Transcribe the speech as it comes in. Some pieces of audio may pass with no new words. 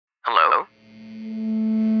Hello?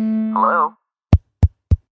 Hello?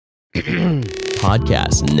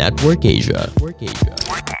 Podcast Network Asia.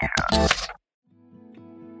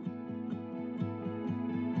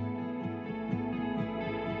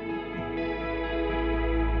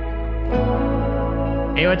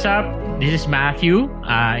 Hey, what's up? This is Matthew.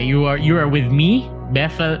 You are with me,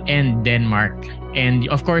 Bethel, and Denmark, and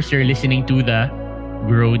of course, you're listening to the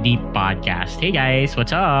Grow Deep podcast. Hey guys,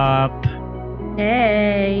 what's up?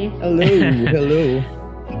 Hey! Hello.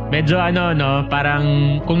 Medyo parang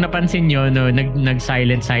kung napansin nyo,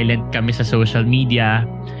 nag-silent kami sa social media.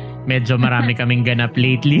 Medyo marami kaming ganap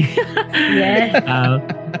lately. Yes.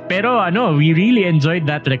 Pero we really enjoyed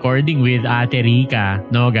that recording with Ate Rica.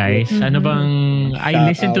 No, guys? Mm-hmm. Ano bang... I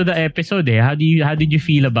listened to the episode eh. How did you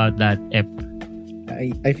feel about that, Ep?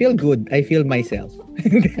 I feel good. I feel myself.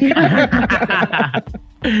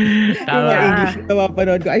 Tama. English na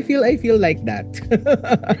mapanood ko. I feel like that.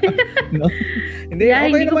 No? Hindi, Yeah, okay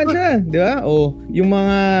hindi ko naman siya. Di ba? Yung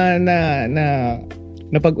mga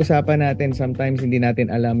na pag-usapan natin, sometimes hindi natin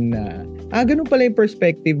alam na ganun pala yung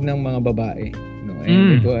perspective ng mga babae. No?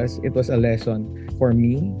 And it was a lesson for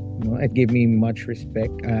me. No? It gave me much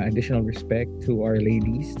respect, additional respect to our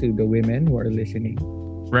ladies, to the women who are listening.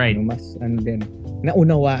 Right. No, and then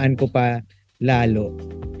naunawaan ko pa lalo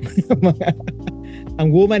ang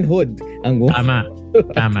womanhood. Tama.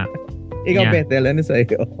 Ikaw, Yeah. Bethel, ano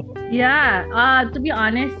sa'yo? Yeah. To be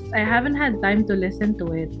honest, I haven't had time to listen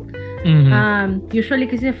to it. Mhm. Usually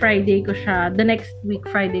kasi Friday ko siya, the next week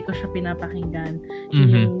Friday ko siya pinapakinggan. Yun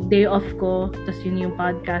Mhm. yung day off ko, tapos yun yung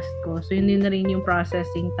podcast ko. So yun na rin yung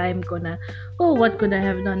processing time ko na, what could I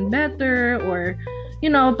have done better? Or,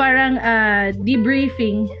 parang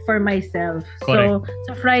debriefing for myself. So,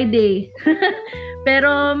 sa Friday.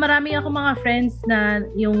 Pero marami ako mga friends na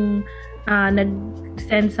yung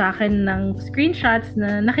nag-send sa akin ng screenshots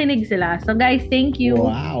na nakinig sila. So guys, thank you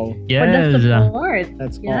Wow. for the Yes. support.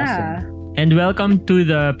 That's Yeah. awesome. And welcome to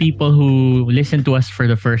the people who listen to us for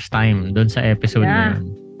the first time doon sa episode Yeah.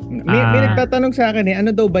 na yun. May nagtatanong sa akin ano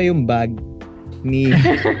daw ba yung bag ni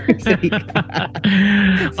Sarika?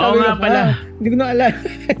 Oo nga pala. Hindi ko na alam.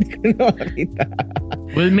 Hindi ko na makita.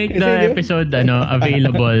 We'll make the Kasi- episode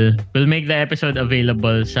available. We'll make the episode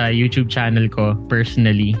available sa YouTube channel ko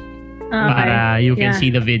personally para you can see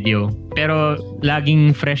the video. Pero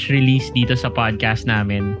laging fresh release dito sa podcast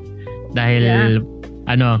namin dahil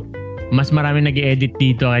mas marami nag-edit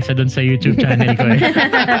dito kaysa doon sa YouTube channel ko.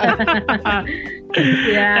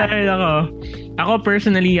 Yeah. Ay, ako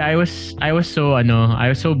personally, I was so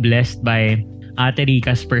blessed by Ate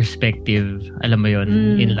Rica's perspective, alam mo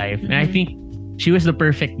yon, in life. And I think she was the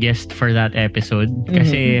perfect guest for that episode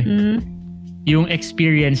kasi yung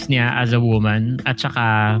experience niya as a woman at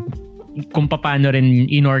saka kung paano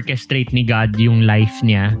rin in-orchestrate ni God yung life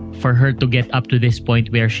niya for her to get up to this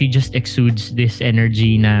point where she just exudes this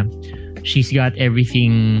energy na she's got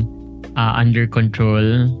everything under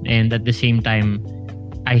control, and at the same time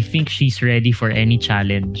I think she's ready for any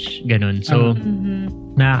challenge, ganun. So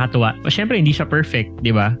nakakatuwa. Siyempre hindi siya perfect,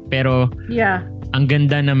 di ba? Pero Yeah. ang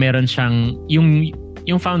ganda na meron siyang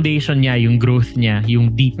yung foundation niya, yung growth niya,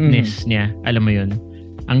 yung deepness niya, alam mo yun.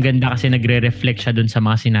 Ang ganda kasi nagre-reflect siya dun sa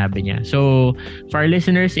mga sinabi niya. So, for our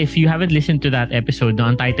listeners, if you haven't listened to that episode,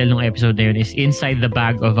 ang title ng episode na yun is Inside the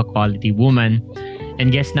Bag of a Quality Woman. And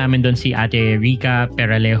guest namin dun si Ate Rica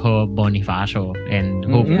Peralejo Bonifacio. And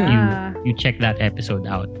hope you check that episode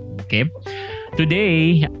out. Okay?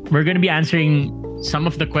 Today, we're gonna be answering some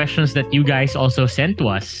of the questions that you guys also sent to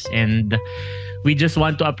us. And we just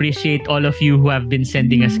want to appreciate all of you who have been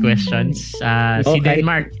sending us questions. Si Okay.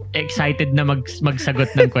 Denmark, excited na magsagot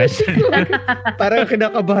ng question. Parang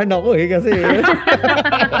kinakabahan ako kasi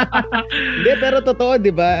hindi, pero totoo, di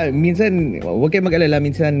ba? Minsan, huwag kayo mag-alala,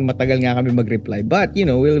 minsan matagal nga kami mag-reply. But,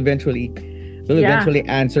 we'll eventually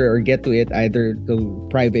answer or get to it either to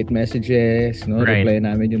private messages, no? Right. Reply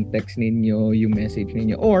namin yung text ninyo, yung message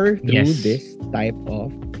ninyo, or through Yes. this type of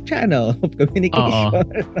channel of communication.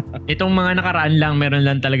 Itong mga nakaraan lang, meron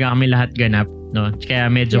lang talaga kami lahat ganap. No? Kaya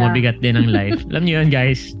medyo mabigat din ang life. Alam niyo yun,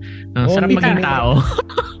 guys. No, sarap minsan maging tao.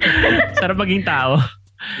 Sarap maging tao.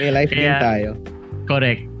 May life din Kaya- tayo.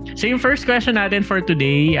 Correct. So yung first question natin for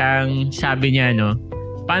today, ang sabi niya,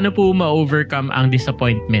 paano po ma-overcome ang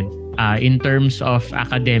disappointment in terms of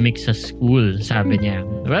academics sa school, sabi niya.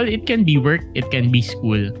 Well, it can be work, it can be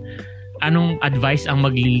school. Anong advice ang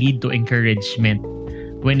magli-lead to encouragement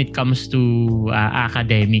when it comes to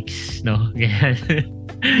academics, no? Yeah.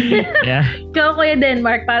 Ikaw, Kuya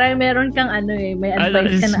Denmark, parang meron kang may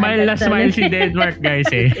advice ka na Smile agad na sa- smile si Denmark, guys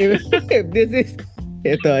eh. If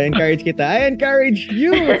Ito, encourage kita. I encourage you.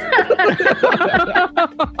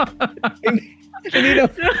 Hindi na.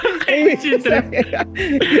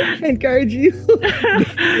 Encourage you.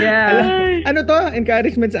 Yeah. Ano to?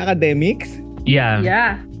 Encouragement sa academics? Yeah.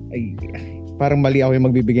 Yeah. Ay, parang mali ako yung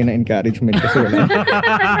magbibigay ng encouragement kasi wala.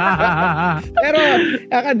 Pero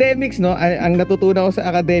academics, no? Ang natutunan ko sa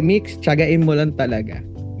academics, tiyagain mo lang talaga.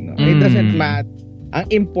 No? It doesn't matter. Ang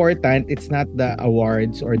important, it's not the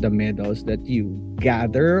awards or the medals that you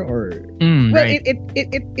gather or well, right.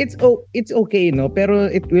 it's okay, no? Pero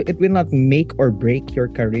it will not make or break your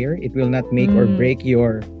career. It will not make or break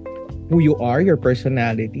your who you are, your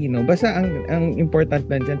personality, no? Basta ang important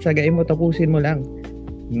lang dyan, tsagain mo, tapusin mo lang,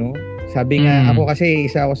 no? Sabi nga, ako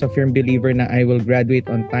kasi isa ako sa firm believer na I will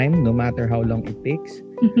graduate on time no matter how long it takes.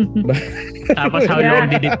 Tapos how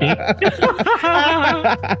long did it take?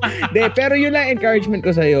 Pero yun lang encouragement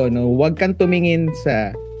ko sa'yo, no? Huwag kang tumingin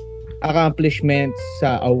sa accomplishments,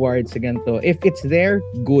 sa awards, sa ganito. If it's there,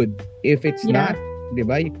 good. If it's not, di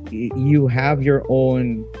ba? You have your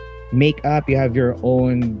own makeup, you have your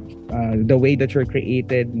own the way that you're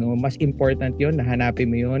created, no? Mas important yun,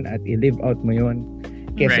 nahanapin mo yun at i-live out mo yun.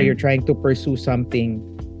 Kesa you're trying to pursue something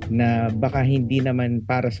na baka hindi naman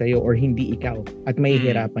para sa'yo or hindi ikaw at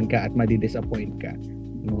mahihirapan ka at madidisappoint ka.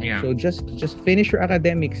 No? Yeah. So just finish your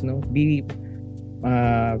academics, no? Be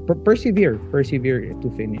persevere to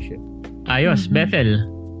finish it. Ayos, Bethel.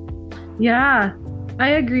 Yeah.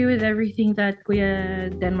 I agree with everything that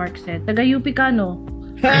Kuya Denmark said. Taga-UP ka, no?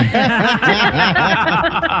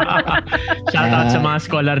 Shoutout sa mga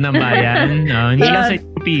scholar ng bayan. Hindi lang sa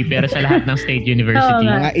UP, pero sa lahat ng state university.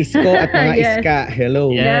 Mga isko at mga iska.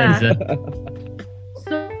 Hello. Yes.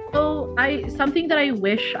 So something that I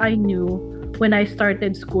wish I knew when I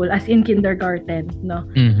started school, as in kindergarten, no?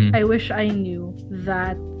 I wish I knew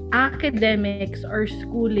that academics or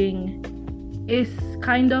schooling is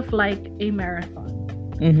kind of like a marathon.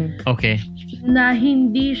 Okay. Na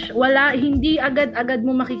hindi agad-agad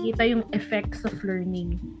mo makikita yung effects of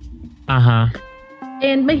learning.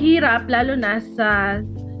 And mahirap lalo na sa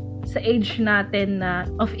age natin na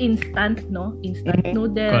of instant, no? Instant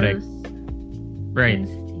noodles. Correct. Right.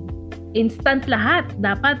 Instant lahat.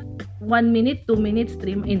 Dapat 1 minute, 2 minutes,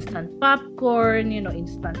 3 instant popcorn,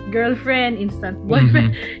 instant girlfriend, instant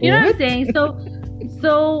boyfriend. You know what I'm saying?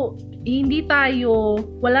 So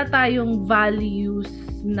wala tayong values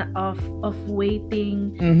of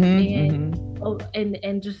waiting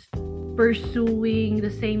and just pursuing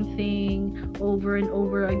the same thing over and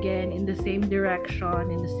over again in the same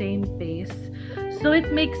direction, in the same pace. So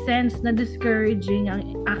it makes sense na discouraging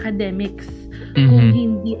ang academics kung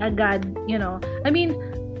hindi agad, I mean,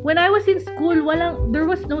 when I was in school, there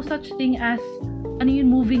was no such thing as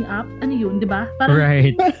moving up? Di ba?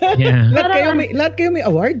 Right. Yeah. Lahat kayo may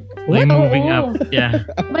award? May moving up. Yeah.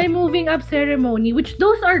 May moving up ceremony, which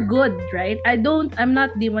those are good, right? I'm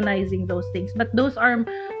not demonizing those things, but those are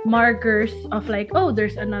markers of like, oh,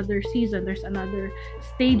 there's another season, there's another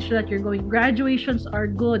stage that you're going. Graduations are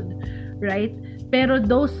good, right? Pero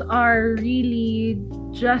those are really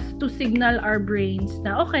just to signal our brains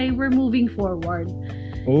na, okay, we're moving forward.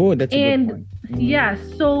 Oh, that's a good point. Yeah,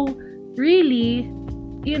 so really,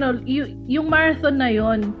 yung marathon na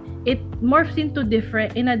yon, it morphs into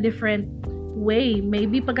in a different way.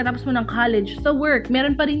 Maybe pagkatapos mo ng college, sa work,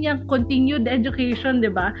 meron pa rin yung continued education,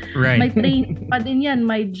 di ba? Right. May train pa din yan,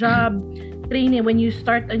 may job training when you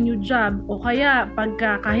start a new job. O kaya,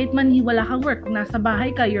 kahit man wala kang work, nasa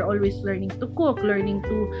bahay ka, you're always learning to cook, learning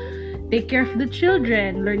to take care of the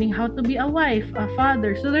children, learning how to be a wife, a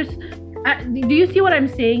father. So there's do you see what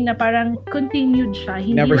I'm saying? Na parang continued siya.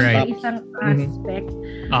 Hindi Never sa stops. isang aspect.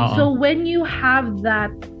 Uh-oh. So when you have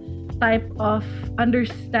that type of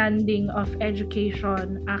understanding of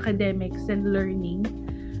education, academics, and learning,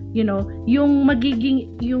 yung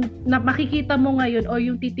makikita mo ngayon o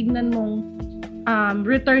yung titignan mong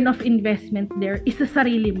return of investment there is sa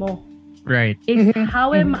sarili mo. Right. Is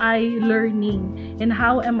how am I learning and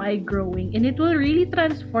how am I growing? And it will really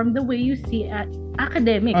transform the way you see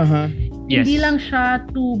academics. Yes. Hindi lang siya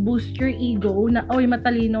to boost your ego na, oy,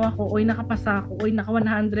 matalino ako, oy, nakapasa ako, oy, naka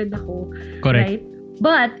 100 ako. Correct. Right?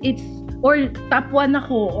 But it's, or top 1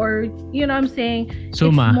 ako, or, you know what I'm saying?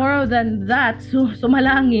 Suma. It's more than that.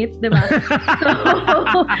 Sumalangit, di ba?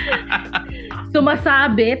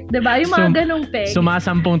 Sumasabit, di ba? Yung mga ganong peg.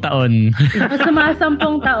 Sumasampung taon.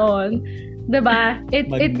 Sumasampung taon, di ba?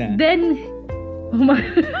 Then,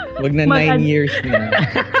 wag na 9 years na.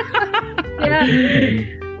 Yeah.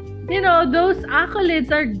 those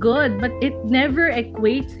accolades are good, but it never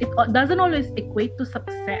equates. It doesn't always equate to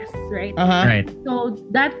success, right? Right. So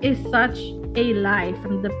that is such a lie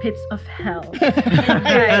from the pits of hell.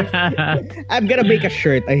 I'm gonna make a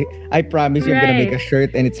shirt. I promise you, I'm gonna make a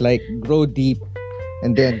shirt, and it's like grow deep,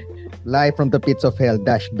 and then lie from the pits of hell -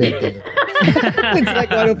 Bethel. It's like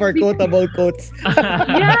one of our quotable quotes.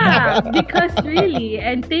 Yeah, because really,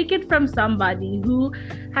 and take it from somebody who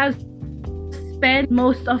has spent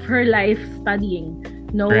most of her life studying.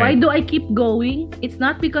 Why do I keep going? It's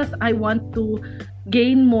not because I want to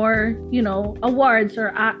gain more, awards or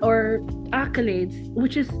accolades,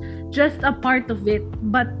 which is just a part of it,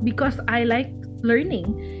 but because I like learning.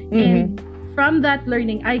 And from that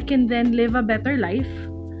learning, I can then live a better life.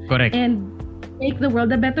 Correct. And make the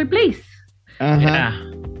world a better place.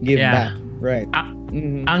 Give back. Right.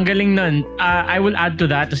 Ang galing nun. I will add to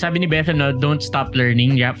that. Sabi ni Beth, don't stop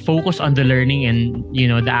learning. Yeah, focus on the learning, and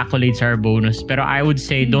the accolades are a bonus. Pero I would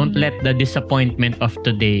say don't let the disappointment of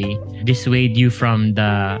today dissuade you from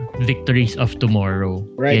the victories of tomorrow.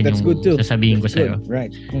 Right, Yan that's good too. Sasabihin ko sa'yo.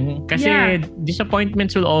 Right. Kasi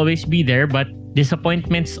disappointments will always be there, but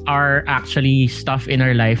disappointments are actually stuff in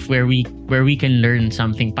our life where we can learn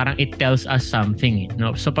something. Parang it tells us something.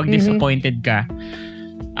 So pag disappointed ka,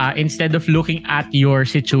 instead of looking at your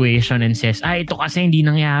situation and says, ito kasi hindi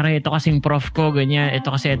nangyari, ito kasing prof ko, ganyan, ito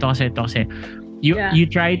kasi. You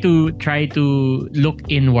try to look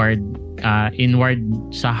inward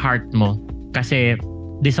sa heart mo. Kasi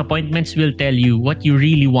disappointments will tell you what you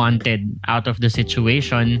really wanted out of the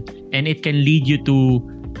situation, and it can lead you to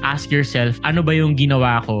ask yourself, ano ba yung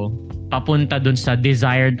ginawa ko papunta dun sa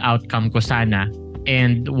desired outcome ko sana,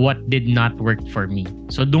 and what did not work for me.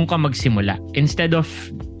 So doon ka magsimula. Instead of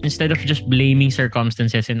just blaming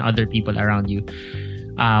circumstances and other people around you.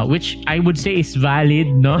 Which I would say is valid,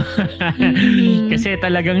 no? Kasi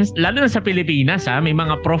talagang, lalo na sa Pilipinas, may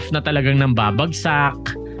mga prof na talagang nambabagsak.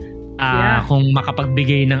 Kung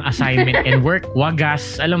makapagbigay ng assignment and work,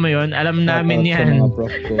 wagas. Alam mo yon, alam namin yan. Sa mga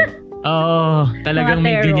prof ko. Oo, talagang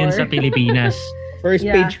may ganyan sa Pilipinas.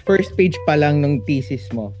 First page pa lang ng thesis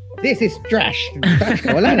mo. This is trash.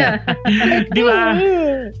 Wala na. Di ba?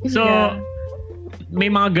 So, may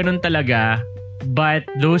mga ganun talaga. But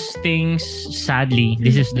those things, sadly,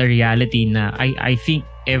 this is the reality na I think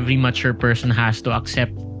every mature person has to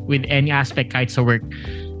accept with any aspect kahit sa work.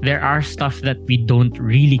 There are stuff that we don't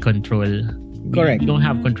really control. Correct. We don't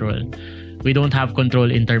have control. We don't have control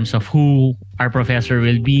in terms of who our professor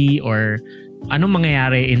will be or anong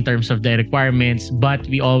mangyayari in terms of the requirements, but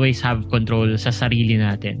we always have control sa sarili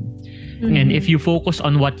natin. And if you focus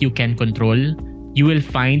on what you can control, you will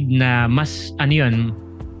find na mas,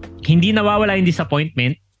 hindi nawawala yung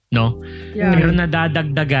disappointment, no? Yeah. Pero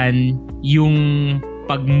nadadagdagan yung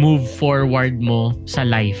pag-move forward mo sa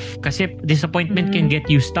life. Kasi disappointment can get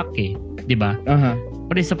you stuck di ba?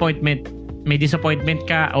 May disappointment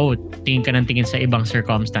ka, tingin ka ng tingin sa ibang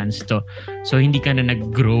circumstance to. So, hindi ka na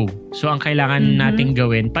nag-grow. So, ang kailangan nating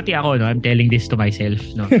gawin, pati ako, I'm telling this to myself,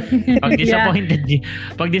 no? Pag disappointed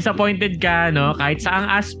ka, no? Kahit saang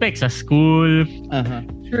aspect, sa school,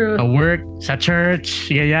 True. sa work, sa church,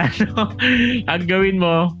 ganyan, no? Ang gawin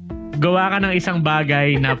mo, gawa ka ng isang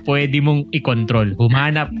bagay na pwede mong i-control.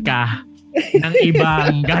 Humanap ka ng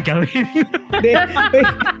ibang gagawin.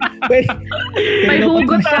 Wait. May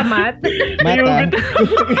hugot ka, Matt. Mata.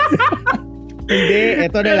 Hindi,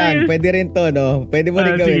 eto na lang. Pwede rin to, no? Pwede mo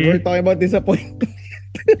rin gawin. Sige. We're talking about disappointment.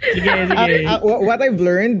 Sige. What I've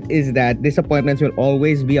learned is that disappointments will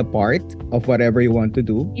always be a part of whatever you want to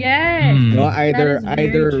do. Yes. No, That is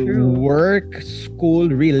either very true. work, school,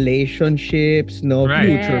 relationships, Right.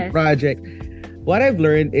 future Yes. project. What I've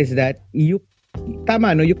learned is that you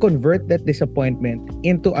convert that disappointment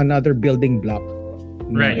into another building block.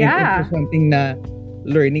 No? Right. Into something na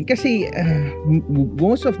learning. Kasi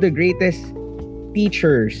most of the greatest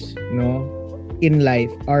teachers, no, in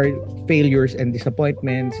life are failures and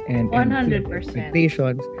disappointments and 100%.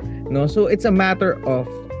 expectations. No, so it's a matter of,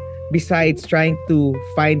 besides trying to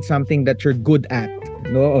find something that you're good at,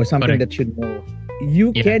 no, or something Correct. that you know,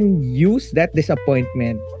 you can use that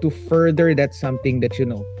disappointment to further that something that you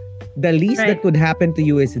know. The least that could happen to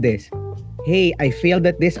you is this. Hey, I failed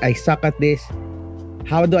at this. I suck at this.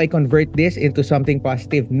 How do I convert this into something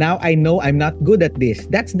positive? Now I know I'm not good at this.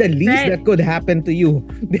 That's the least that could happen to you.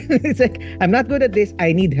 It's like, I'm not good at this.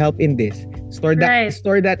 I need help in this. Store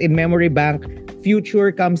that in memory bank.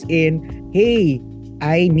 Future comes in. Hey,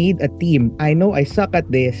 I need a team. I know I suck at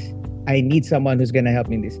this. I need someone who's gonna help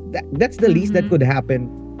me in this. That's the least that could happen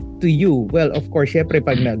to you. Well, of course, syempre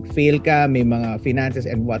pag nag-fail ka, may mga finances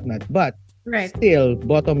and whatnot. But still,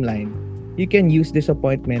 bottom line, you can use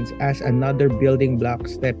disappointments as another building block,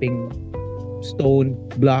 stepping stone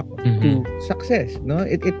block to success. No,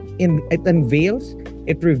 it unveils,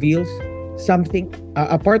 it reveals something,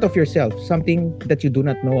 a part of yourself, something that you do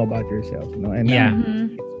not know about yourself. No, and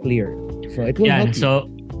it's clear. So it will help you. So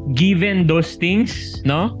given those things,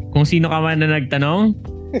 no, kung sino ka man na nagtanong,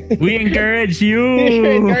 we encourage you.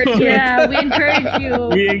 Yeah, we encourage you.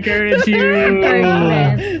 We encourage you.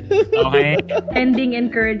 Encouragement. Okay. Ending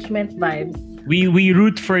encouragement vibes. We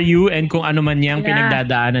root for you, and kung ano man yang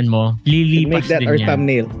pinagdadaanan mo, lilipas Make that din our yan.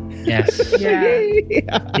 thumbnail. Yes. Yeah.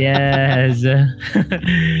 Yes.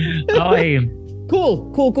 Okay.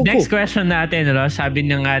 Cool. Next question natin, sabi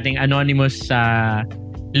ng ating anonymous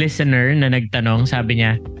listener na nagtanong, sabi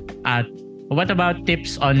niya, what about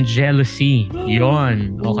tips on jealousy?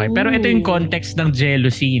 Yon. Okay. Pero ito yung context ng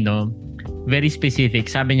jealousy, no? Very specific.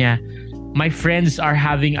 Sabi niya, my friends are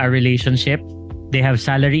having a relationship. They have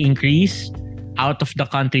salary increase, out of the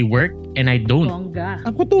country work, and I don't. Bongga.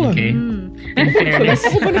 Ako to. Okay. In fairness,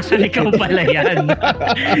 ikaw pala yan.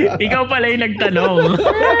 Ikaw pala yung nagtanong.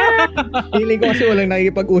 Feeling ko kasi walang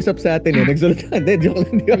nakikipag-usap sa atin eh. Nagsulta.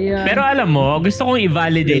 Joke lang. Yeah. Pero alam mo, gusto kong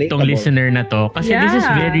i-validate tong listener na to kasi this is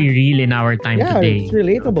very real in our time today. It's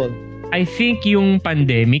relatable. I think yung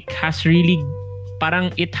pandemic has really,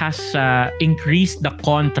 parang it has increased the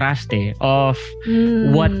contrast of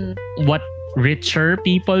what richer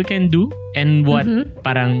people can do and what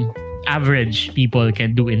parang average people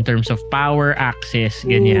can do in terms of power, access,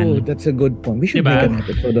 ganyan. Oh, that's a good point. We should make an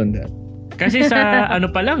episode on that. Kasi sa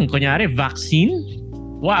ano pa lang, kunyari, vaccine,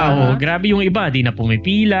 wow, grabe yung iba, di na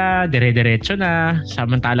pumipila, dire-diretso na,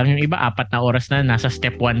 samantalang yung iba, 4 na oras na, nasa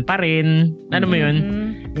step 1 pa rin. Ano mo yun?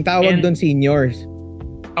 Ang tawag doon seniors.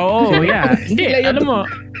 Oo, yeah. Hindi, alam mo,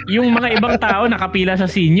 yung mga ibang tao nakapila sa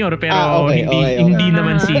senior pero hindi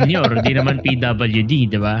naman senior, hindi naman PWD,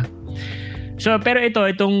 di ba? So, pero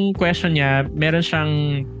itong question niya, meron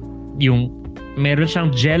siyang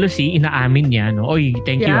jealousy, inaamin niya, no? Oy,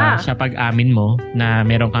 thank you sa pag-amin mo na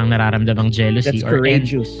meron kang nararamdamang jealousy. That's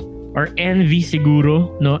courageous. Or envy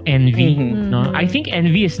siguro, no? Envy, no? I think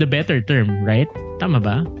envy is the better term, right? Tama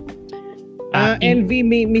ba? Envy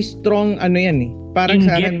may strong ano yan eh. Parang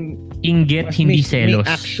sa akin, inggit, hindi selos.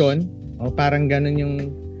 May action. O parang ganun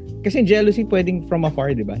yung... Kasi jealousy pwedeng from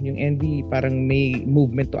afar, di ba? Yung envy parang may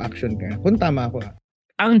movement to action ka. Kung tama ako.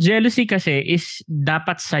 Ang jealousy kasi is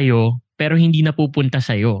dapat sa'yo pero hindi napupunta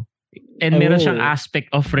sa'yo. And meron siyang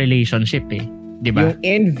aspect of relationship eh. Di ba?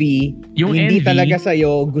 Yung hindi talaga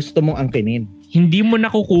sa'yo, gusto mong angkinin. Hindi mo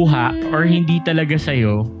nakukuha or hindi talaga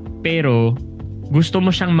sa'yo pero gusto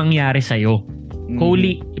mo siyang mangyari sa'yo.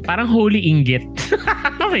 Parang holy inggit.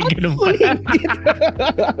 May ganun pa.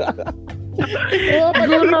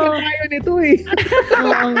 Pag-ulitin tayo nito eh.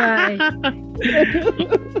 Oo nga eh.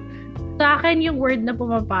 Sa akin, yung word na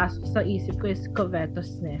pumapasok sa isip ko is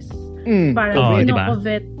covetousness. Parang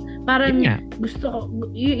covet. Parang gusto ko,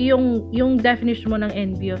 yung definition mo ng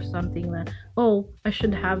envy of something na, I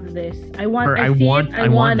should have this. I want that.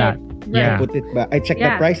 It. Yeah. I put it back. I check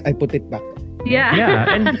the price, I put it back. Yeah.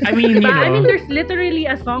 And I mean, I mean, there's literally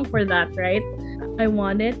a song for that, right? I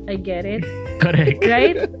want it, I get it. Correct.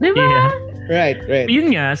 Right? Diba? Yeah. Right.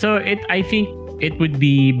 Yun nga. So, I think it would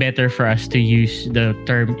be better for us to use the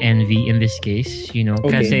term envy in this case, you know,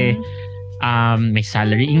 kasi may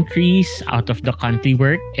salary increase, out of the country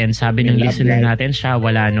work, and sabi ng listener natin, siya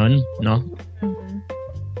wala nun, no?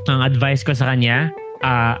 Ang advice ko sa kanya,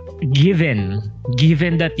 given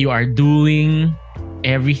that you are doing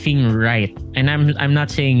everything right, and I'm not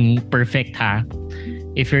saying perfect ha,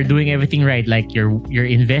 if you're doing everything right, like you're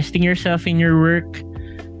investing yourself in your work,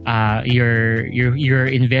 you're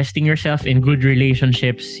investing yourself in good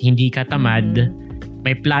relationships, hindi ka tamad,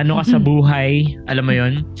 may plano ka sa buhay, alam mo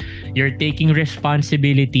yon, you're taking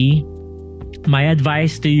responsibility, my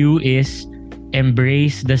advice to you is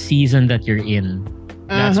embrace the season that you're in.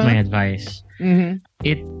 That's my advice.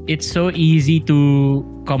 It's so easy to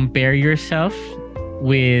compare yourself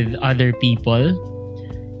with other people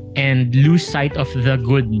and lose sight of the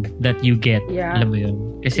good that you get. Alam mo yun?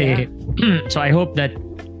 Kasi, so I hope that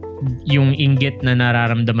yung inggit na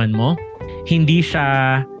nararamdaman mo, hindi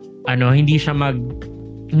ka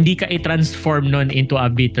i-transform nun into a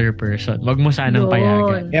bitter person. Wag mo sanang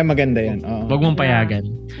payagan. Yeah, maganda yan. Wag mong payagan.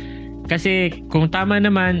 Kasi kung tama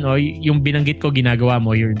naman, yung binanggit ko ginagawa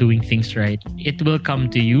mo, you're doing things right, it will come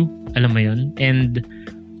to you. Alam mo yun? And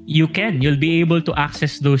you'll be able to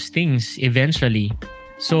access those things eventually.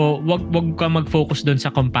 So, wag ka mag-focus doon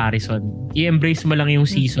sa comparison. I-embrace mo lang yung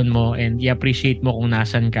season mo and i-appreciate mo kung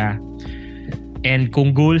nasan ka. And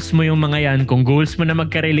kung goals mo yung mga yan, kung goals mo na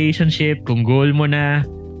magka-relationship, kung goal mo na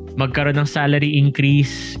magkaroon ng salary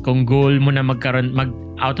increase, kung goal mo na mag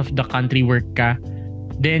out of the country work ka,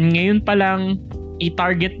 then ngayon pa lang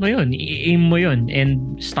i-target mo yun, i-aim mo yun, and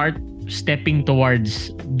start stepping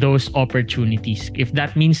towards those opportunities. If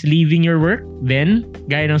that means leaving your work, then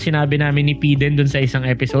gaya ng sinabi namin ni Piden dun sa isang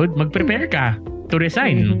episode, mag-prepare ka to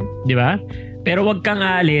resign, di ba? Pero wag kang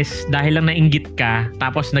aalis dahil lang nainggit ka,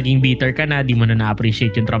 tapos naging bitter ka na, di mo na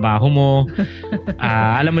na-appreciate yung trabaho mo.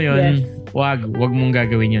 Alam mo yun, wag mong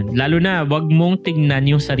gagawin yun. Lalo na, wag mong tignan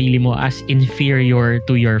yung sarili mo as inferior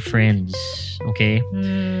to your friends. Okay?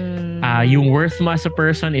 Yung worth mo as a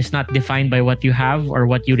person is not defined by what you have or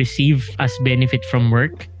what you receive as benefit from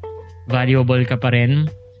work. Valuable ka pa rin.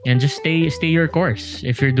 And just stay your course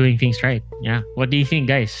if you're doing things right. Yeah. What do you think,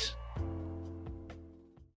 guys?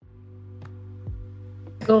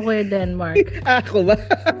 Go Kuya Denmark. Ako ba?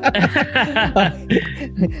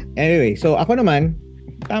 Anyway, so ako naman,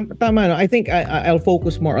 tama no. I think I'll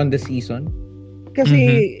focus more on the season.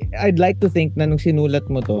 Kasi I'd like to think na nung sinulat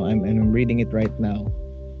mo to, I'm reading it right now.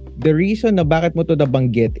 The reason na bakit mo to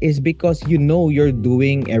nabanggit is because you know you're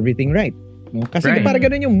doing everything right. No? Kasi Right. parang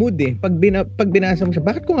ganun yung mood eh. Pag binasa mo siya,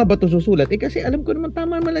 bakit ko nga ba to susulat? Kasi alam ko naman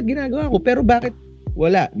tama naman ginagawa ko. Pero bakit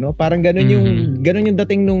wala? No? Parang ganun yung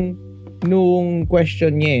dating nung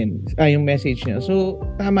question niya yung message niya. So,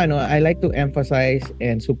 tama no, I like to emphasize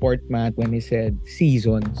and support Matt when he said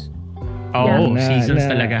seasons. Seasons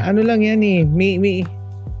talaga. Ano lang yan eh, may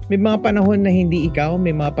mga panahon na hindi ikaw,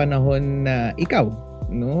 may mga panahon na ikaw,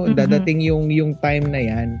 no? Dadating yung time na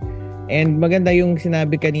yan. And maganda yung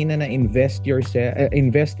sinabi kanina na invest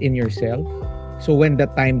in yourself. So when the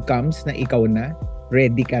time comes na ikaw na,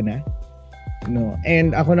 ready ka na. No.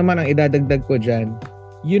 And ako naman ang idadagdag ko diyan,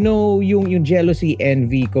 you know, yung jealousy,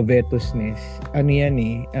 envy, covetousness, ano yan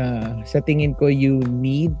sa tingin ko, you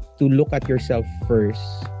need to look at yourself first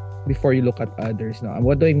before you look at others. No?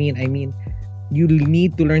 What do I mean? I mean, you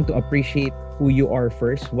need to learn to appreciate who you are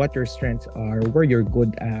first, what your strengths are, where you're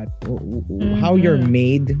good at, how you're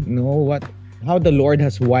made, how the Lord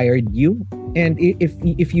has wired you. And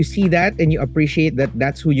if you see that and you appreciate that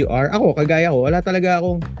that's who you are, ako, kagaya ko, wala talaga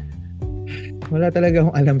akong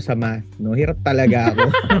alam sa math, no? Hirap talaga ako.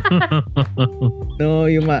 No,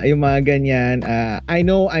 yung mga ganyan. I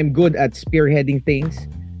know I'm good at spearheading things,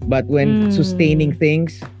 but when sustaining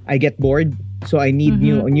things, I get bored. So I need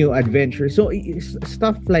new adventures. So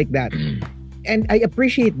stuff like that. And I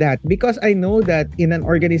appreciate that because I know that in an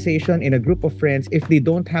organization, in a group of friends, if they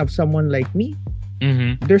don't have someone like me,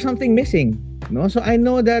 there's something missing. No? So I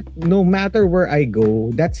know that no matter where I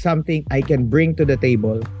go, that's something I can bring to the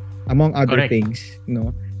table. Among other things,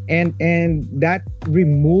 no, and that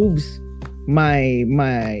removes my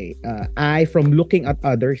eye from looking at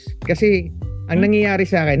others. Kasi ang nangyayari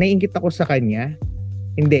sa akin, naiingit ako sa kanya.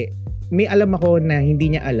 Hindi, may alam ako na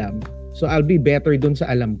hindi niya alam, so I'll be better dun sa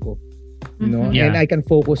alam ko, no, and I can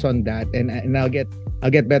focus on that, and I'll get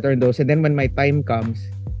better in those. And then when my time comes,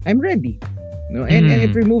 I'm ready. No, and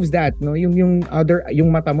it removes that, no, yung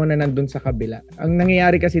mata mo na nandun sa kabila. Ang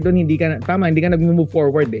nangyayari kasi doon, hindi ka nag-move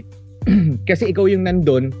forward eh. Kasi ikaw yung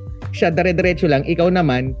nandun, siya dire-diretso lang, ikaw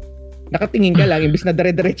naman nakatingin ka lang imbis na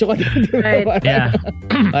dire-diretso ka. Right. Yeah.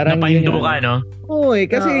 Parang napahindo ka, no? Oo,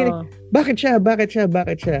 kasi bakit siya?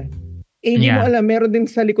 Eh, hindi mo alam, meron din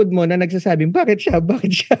sa likod mo na nagsasabing, bakit siya?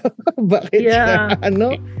 Siya?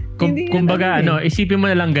 Ano? Kumbaga, isipin mo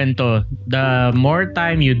na lang ganito. The more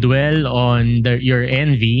time you dwell on your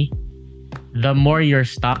envy, the more you're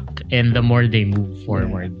stuck and the more they move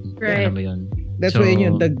forward. Right. Ano ba yun? That's why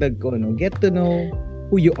yung dagdag ko, no? Get to know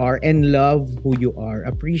who you are and love who you are.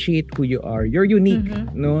 Appreciate who you are. You're unique,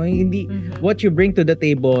 no? Hindi what you bring to the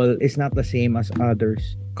table is not the same as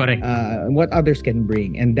others. Correct. What others can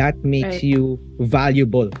bring, and that makes you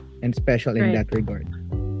valuable and special in that regard.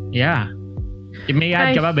 Yeah. May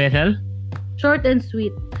add ka ba, Bethel? Short and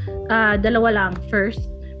sweet. Dalawa lang. First,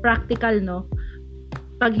 practical, no?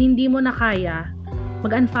 Pag hindi mo na kaya,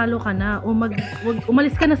 mag-unfollow ka na o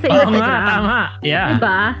umalis ka na sa Instagram. Tama. Yeah.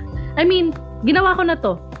 Diba? I mean, ginawa ko na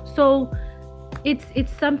to. So, it's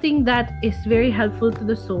something that is very helpful to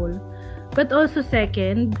the soul. But also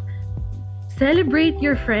second, celebrate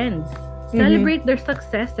your friends. Celebrate their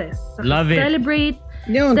successes. Love it. Celebrate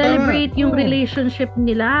yung relationship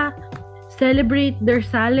nila. Celebrate their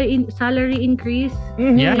salary increase.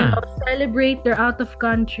 Yeah. Celebrate their out of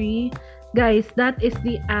country. Guys, that is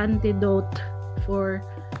the antidote for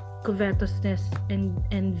covetousness and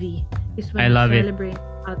envy. Is when I love you celebrate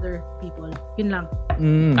other people. Yun lang.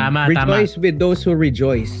 Tama. Rejoice with those who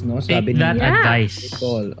rejoice, no? Take Sabi that niya. advice.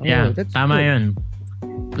 Oh, Yeah, that's tama good. yun.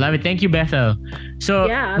 Love it. Thank you, Bethel. So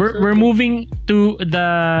Yeah, we're moving to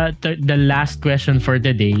the last question for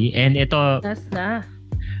today, and ito That's na.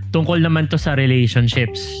 tungkol naman to sa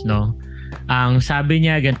relationships, no? Ang sabi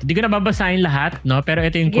niya, ganito, di ko nababasahin lahat, no? Pero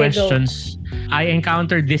ito yung Sige, go. questions. I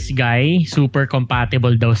encountered this guy, super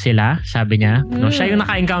compatible daw sila, sabi niya. No, siya yung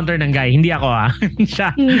naka-encounter ng guy, hindi ako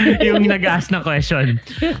siya yung nag-ask ng question.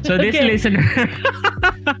 So this Okay. listener,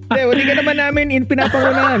 Hindi ka naman namin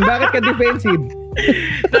pinapangunahan. Bakit ka defensive?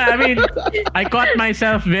 I mean, I caught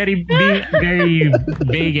myself very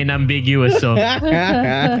vague and ambiguous. So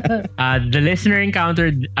the listener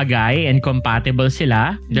encountered a guy and compatible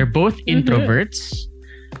sila. They're both introverts,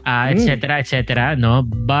 etc., etc. No,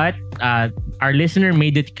 but our listener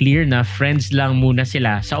made it clear na friends lang muna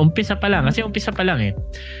sila sa umpisa pa lang. Kasi umpisa pa lang eh.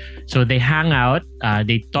 So they hang out,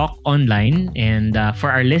 they talk online, and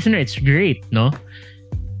for our listener, it's great, no?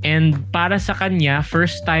 And para sa kanya,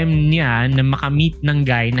 first time niya na makamit ng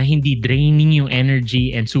guy na hindi draining yung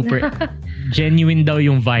energy and super genuine daw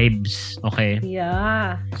yung vibes. Okay?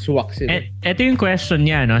 Yeah. Swak sila. Ito yung question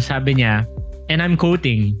niya, no? Sabi niya, and I'm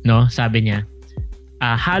quoting, no? Sabi niya,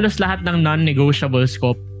 halos lahat ng non-negotiables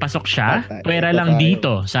ko, pasok siya. Pwera lang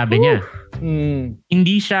dito, sabi niya.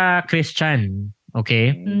 Hindi siya Christian.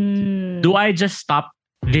 Okay? Do I just stop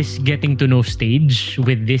this getting to know stage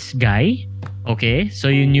with this guy? Okay?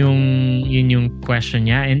 So yun yung question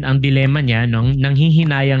niya, and ang dilemma niya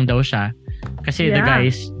nanghihinayang daw siya kasi the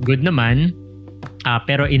guys good naman,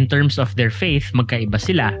 pero in terms of their faith magkaiba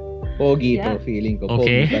sila. Pogi to, feeling ko.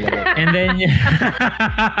 Okay. Pogi talaga. And then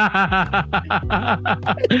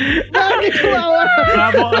Bakit kumawa?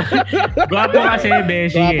 Gwapo kasi,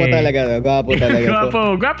 Beshi. Gwapo talaga.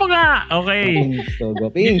 Gwapo nga. Okay.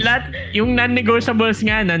 Gwapings. Yung non-negotiables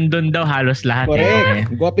nga, nandun daw halos lahat.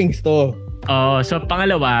 Correct. Gwapings to. Oh, so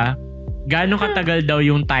pangalawa, gaano katagal daw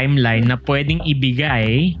yung timeline na pwedeng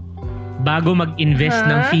ibigay bago mag-invest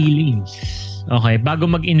ng feelings? Okay, bago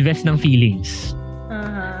mag-invest ng feelings.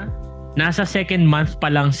 Nasa second month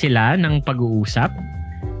pa lang sila ng pag-uusap.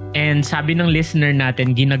 And sabi ng listener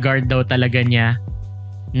natin, ginaguard daw talaga niya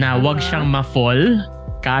na wag siyang ma-fall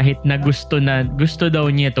kahit na gusto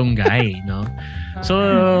daw niya tong guy, no? So,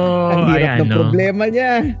 ang hirap ayan, ng problema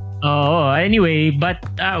niya. Oh, anyway, but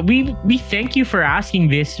we thank you for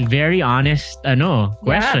asking this very honest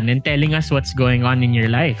question and telling us what's going on in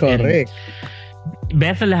your life. Correct. And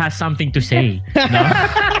Bethel has something to say. No?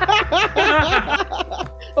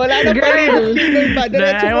 Wala na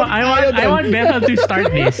I want Bethel to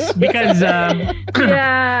start this because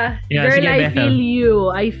Girl, sige, I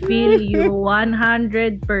feel you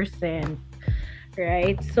 100%.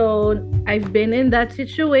 Right? So, I've been in that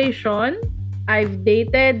situation. I've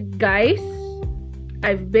dated guys.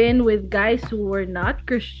 I've been with guys who were not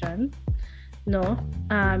Christian. No?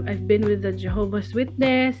 I've been with the Jehovah's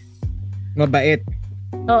Witness. Mabait.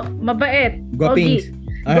 Oh, mabait. Gwapings.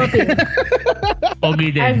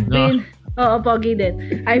 Pogi din. Pogi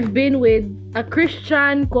din. I've been with a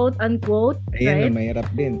Christian, quote unquote. Ayan, right? mahirap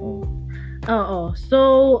din. Oo.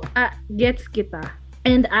 So, gets kita.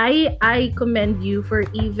 And I commend you for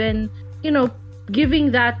even,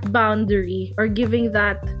 giving that boundary or giving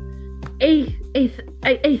that a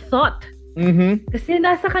thought. Mm-hmm. Kasi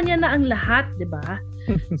nasa kanya na ang lahat, di ba?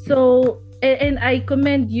 So, and I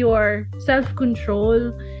commend your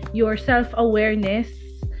self-control, your self-awareness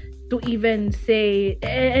to even say,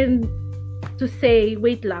 and to say,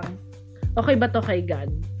 wait lang, okay ba to kay God?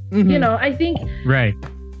 Mm-hmm. I think right.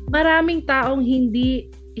 Maraming taong hindi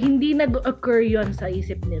nag-occur yon sa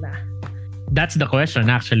isip nila. That's the question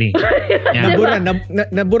actually. Yeah.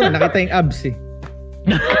 Nabura, nakita yung abs eh.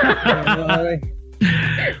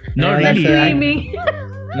 No, really.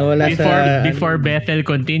 Before Bethel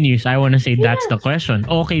continues, I want to say that's the question.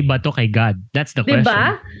 Okay ba to kay God? That's the question.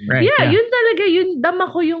 Diba? Right, yeah, yun talaga,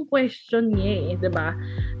 dama ko yung question niya eh, diba?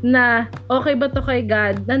 Na okay ba to kay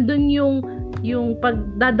God? Nandun yung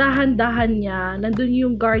pagdadahan-dahan niya, nandun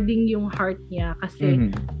yung guarding yung heart niya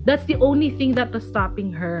kasi that's the only thing that was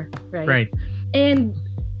stopping her, right? Right. And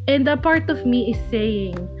the part of me is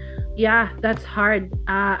saying, yeah, that's hard.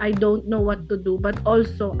 I don't know what to do, but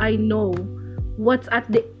also I know what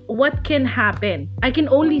can happen. I can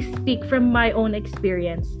only speak from my own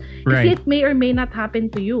experience. Kasi Right. it may or may not happen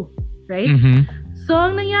to you, right? Mm-hmm. So,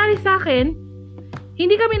 ang nangyari sa akin,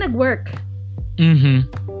 hindi kami nag-work. Mm-hmm.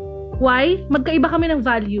 Why? Magkaiba kami ng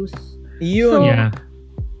values. Yun. So, Yeah.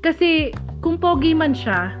 kasi kung pogi man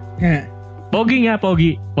siya, Pogi nga,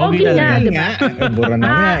 pogi. Pogi talaga. nga. Nga. Bura na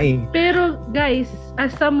nga eh. Pero guys,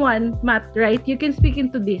 as someone, Matt, right? You can speak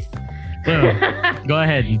into this. Well, go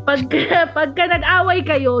ahead. Pagka nag-away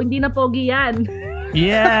kayo, hindi na pogi yan.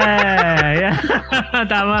 Yeah.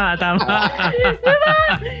 Tama.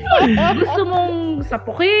 Gusto mong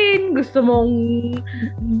sapukin, gusto mong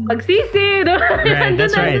pagsisi, no? Right,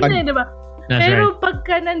 that's right. Diba? That's Pero right.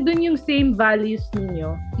 pagka nandun yung same values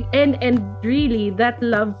ninyo, and really, that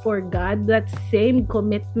love for God, that same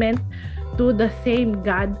commitment to the same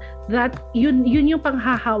God, that yun yung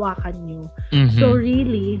panghahawakan nyo. Mhm. So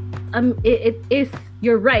really, it is,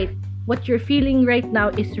 you're right. What you're feeling right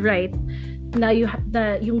now is right. Na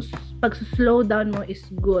yung pag-slow down mo is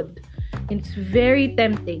good. It's very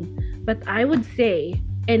tempting. But I would say,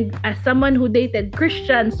 and as someone who dated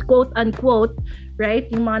Christians, quote unquote, right?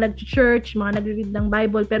 Yung mga nag-church, mga nag-read ng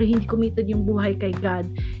Bible, pero hindi committed yung buhay kay God,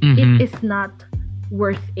 Mhm. it is not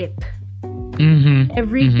worth it. Mhm.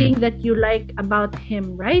 Everything that you like about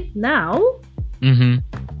Him right now Mhm.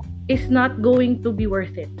 is not going to be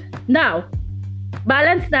worth it. Now,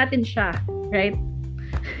 balance natin siya, right?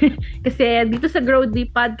 Kasi dito sa Grow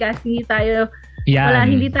Deep Podcast, hindi tayo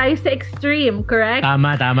sa extreme, correct?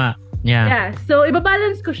 Tama. Yeah. Yeah. So,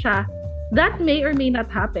 ibabalance ko siya. That may or may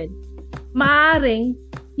not happen. Maaring,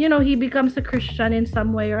 he becomes a Christian in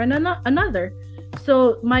some way or another.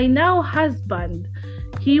 So, my now husband,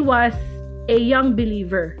 he was a young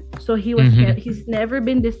believer. So, he's never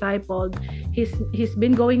been discipled. He's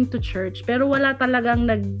been going to church, pero wala talagang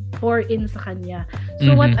nag-pour in sa kanya.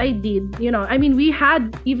 So, what I did, we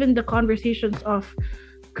had even the conversations of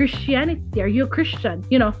Christianity. Are you a Christian?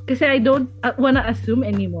 Kasi I don't wanna assume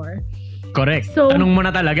anymore. Correct. So, tanong mo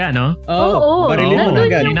na talaga, no? Oo. Barilin mo na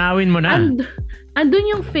agad. Linawin mo na. Andun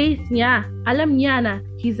yung faith niya. Alam niya na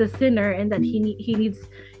he's a sinner and that he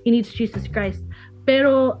needs Jesus Christ.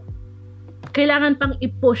 Pero kailangan pang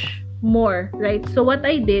i-push more, right? So what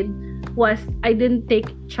I did was I didn't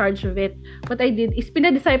take charge of it. What I did is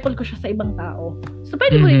pinadisciple ko siya sa ibang tao. So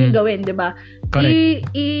pwede mo rin yung gawin, di ba?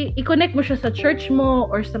 I-connect mo siya sa church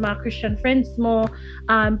mo or sa mga Christian friends mo.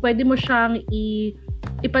 Pwede mo siyang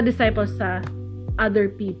ipa-disciple sa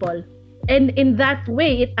other people. And in that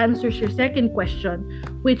way, it answers your second question,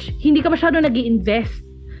 which hindi ka masyado nag-i-invest.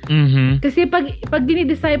 Mhm. Kasi pag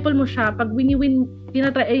dinidisciple mo siya, pag wini-win,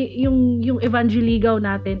 yung evangeligaw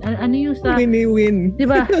natin, ano yung sa... Win-win.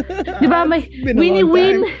 Diba? May Been a long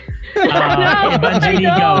wini-win.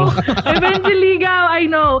 Evangeligaw. Evangeligaw, I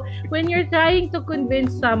know. When you're trying to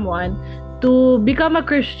convince someone to become a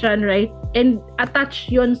Christian, right? And attach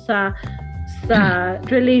yon sa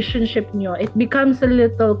relationship nyo, it becomes a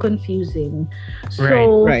little confusing.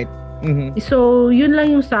 So, Right. Mhm. So, yun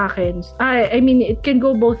lang yung sa akin. I mean, it can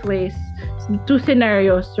go both ways. Two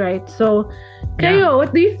scenarios, right? So, kayo, what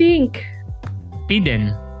do you think?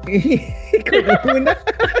 Piden. Ikaw na muna.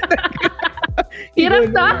 Hirap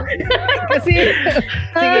Ikaw na. Kasi,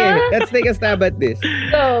 sige, let's take a stab at this.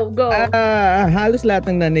 Go. Halos lahat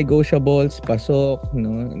ng non-negotiables, pasok,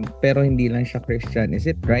 no? Pero hindi lang siya Christian. Is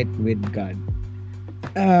it right with God?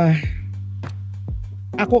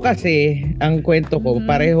 Ako kasi, ang kwento ko,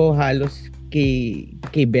 pareho halos kay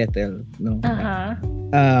Bethel, no?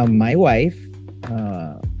 My wife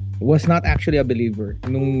was not actually a believer.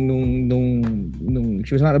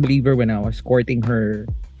 She was not a believer when I was courting her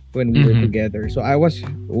when we were together. So I was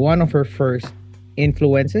one of her first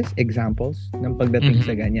influences, examples ng pagdating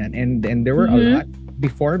sa ganyan. And there were a lot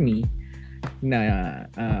before me na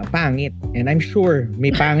pangit. And I'm sure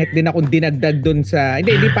may pangit din akong dinagdag dun sa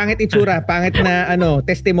hindi pangit itsura, pangit na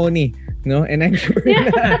testimony, no? And I'm sure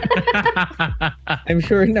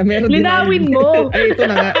na meron din linawin mo. Ay, ito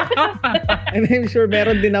na nga. And I'm sure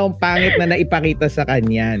meron din akong pangit na naipakita sa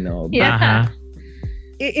kanya, no? But, Yeah.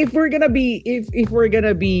 if we're gonna be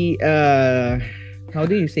how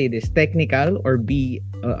do you say this, technical, or be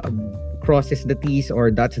crosses the T's or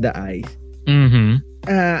dots the I's. Mhm.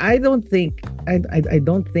 I don't think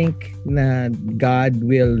na God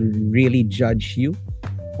will really judge you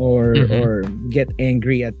or get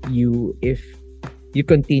angry at you if you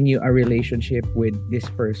continue a relationship with this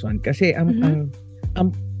person. Kasi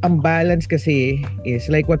ang balance kasi is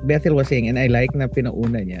like what Bethel was saying, and I like na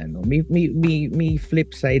pinauna niya, no? May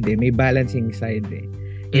flip side may balancing side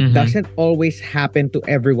It doesn't always happen to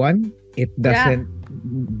everyone. It doesn't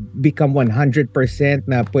become 100%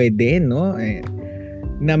 na pwede, no?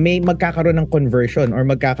 Na may magkakaroon ng conversion or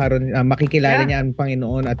makikilala niya ang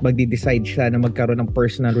Panginoon at magdi-decide siya na magkaroon ng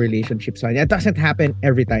personal relationship sa kanya. It doesn't happen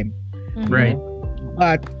every time. Right.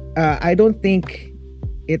 But I don't think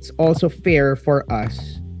it's also fair for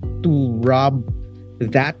us to rob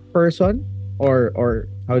that person or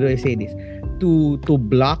how do I say this? To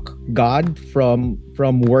block God from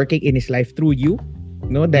working in his life through you,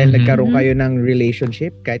 no? Dahil nagkaroon kayo ng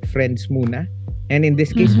relationship kahit friends muna. And in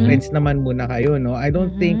this case, friends naman muna kayo, no? I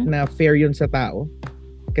don't think na fair yun sa tao.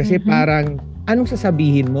 Kasi parang, anong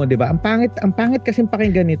sasabihin mo, di ba? Ang pangit kasing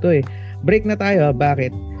pakinggan nito eh. Break na tayo,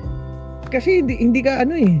 bakit? Kasi hindi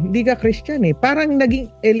ka Christian eh. Parang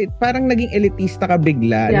naging elitista ka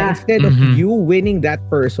bigla. Na instead of you winning that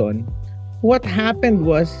person, what happened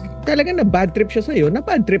was, talaga na bad trip siya sa'yo, na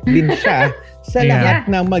bad trip din siya sa lahat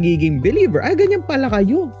ng magiging believer. Ganyan pala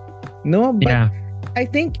kayo. No? But I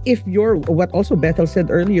think if what also Bethel said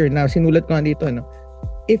earlier, now sinulat ko dito, no?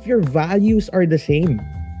 If your values are the same,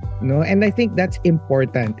 no? And I think that's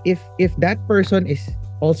important. If that person is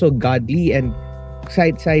also godly, and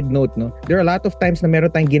side note, no, there are a lot of times na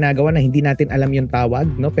meron tayong ginagawa na hindi natin alam yung tawag,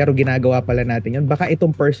 no, pero ginagawa pala natin yun. Baka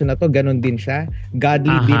itong person na to ganun din siya,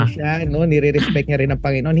 godly din siya, no, nire-respect niya rin ang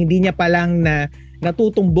Panginoon, hindi niya palang na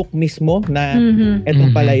natutumbok mismo na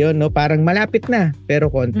etong pala yun, no, parang malapit na pero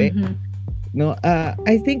konti. No,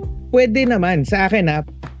 I think pwede naman sa akin,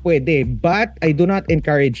 pwede, but I do not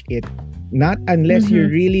encourage it, not unless you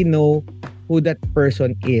really know who that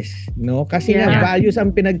person is, no? Kasi nga values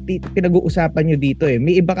ang pinag-uusapan nyo dito eh.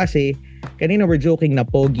 May iba kasi, kanina we're joking na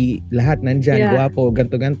pogi, lahat nandyan, guwapo,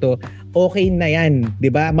 ganto-ganto. Okay na yan,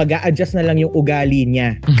 'di ba? Mag-a-adjust na lang yung ugali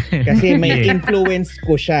niya. Kasi may influence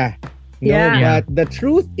ko siya. No, but the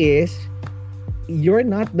truth is, you're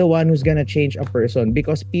not the one who's gonna change a person,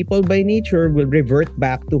 because people by nature will revert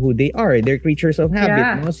back to who they are. They're creatures of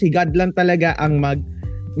habit, no? Si God lang talaga ang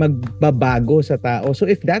magbabago sa tao. So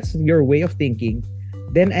if that's your way of thinking,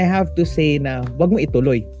 then I have to say na wag mo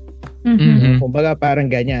ituloy. Kumbaga parang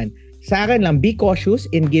ganyan. Sa akin lang, be cautious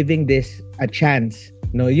in giving this a chance.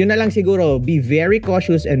 No, yun na lang siguro, be very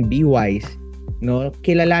cautious and be wise. No,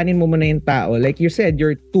 kilalanin mo muna yung tao. Like you said,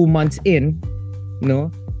 you're 2 months in,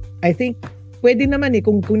 no? I think pwede naman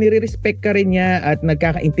kung nire-respect ka rin niya at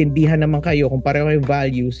nagkakaintindihan naman kayo kung pareho kayong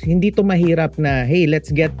values, hindi to mahirap na, hey,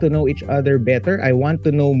 let's get to know each other better. I want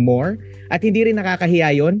to know more. At hindi rin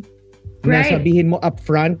nakakahiya yun na sabihin mo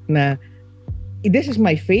upfront na, this is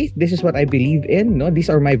my faith, this is what I believe in, no?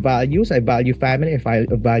 These are my values. I value family, I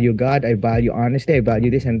value God, I value honesty, I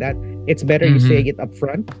value this and that. It's better you say it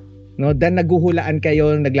upfront. No, dan naghuhulaan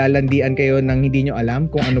kayo, naglalandian kayo nang hindi nyo alam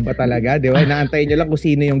kung ano ba talaga, di ba? Inaantayin nyo lang kung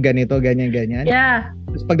sino yung ganito, ganyan. Yeah.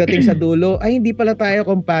 Tapos pagdating sa dulo, ay hindi pala tayo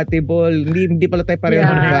compatible, hindi pala tayo pareho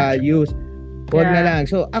ng values. Huwag na lang.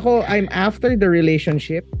 So ako, I'm after the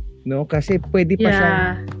relationship, no? Kasi pwede pa siya,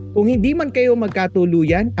 kung hindi man kayo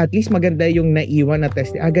magkatuluyan, at least maganda yung naiwan na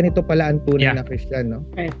test. Ganito pala ang tunay na Christian, no?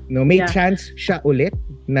 Right. No, may chance siya ulit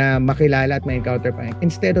na makilala at ma-encounter pa.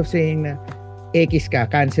 Instead of saying na, X ka,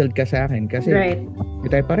 canceled ka sa akin kasi hindi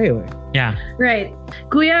tayo pareho eh. Yeah. Right.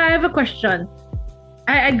 Kuya, I have a question.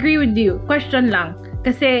 I agree with you. Question lang.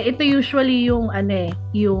 Kasi ito usually yung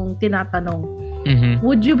yung tinatanong.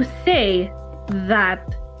 Would you say that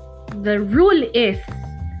the rule is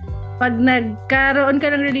pag nagkaroon ka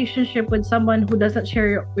ng relationship with someone who doesn't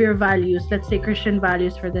share your values, let's say Christian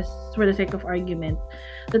values for the sake of argument,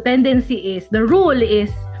 the tendency is, the rule is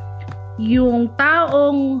yung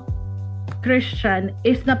taong Christian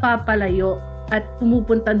is napapalayo at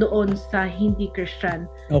pumupunta doon sa hindi Christian.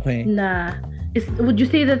 Okay. Would you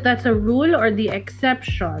say that that's a rule or the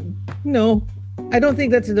exception? No. I don't think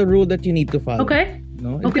that's the rule that you need to follow. Okay.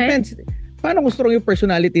 No? It depends. Paano kung strong yung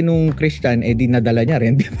personality nung Christian, di nadala niya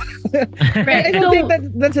rin, di ba? I don't think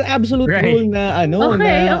that's an absolute rule na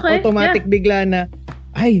automatic bigla na,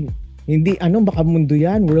 ay, hindi, baka mundo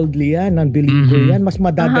yan, worldly yan, non-believer yan, mas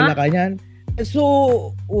madadala ka yan.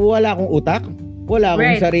 So, wala akong utak, wala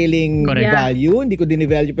akong sariling value, hindi ko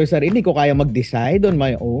dinivalue pa yung sarili, hindi ko kaya mag-decide on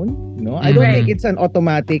my own. No, I don't think it's an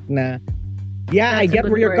automatic na, I get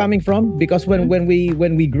where you're coming from, because when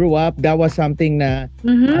we grew up, that was something na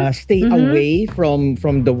stay away from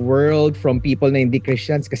the world, from people na hindi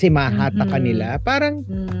Christians, kasi mahata ka nila. Parang,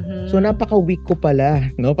 so napaka-weak ko pala,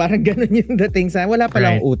 no? Parang ganun yung dating sa, wala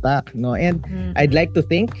pala akong utak, no? And I'd like to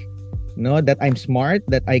think, no, that I'm smart,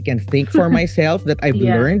 that I can think for myself, that I've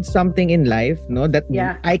learned something in life, no, that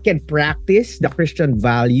I can practice the Christian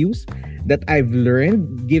values that I've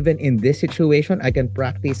learned given in this situation. I can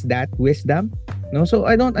practice that wisdom, no. So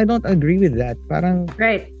I don't agree with that. Parang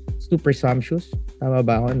it's too presumptuous. Tama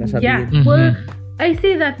ba ako nasabi? Yeah. Well, I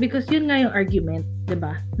say that because yun nga yung argument, 'di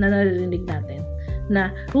ba? Na narinig natin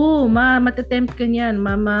na matetempt ka niyan,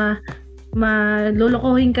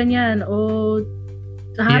 malolokohin ka niyan, o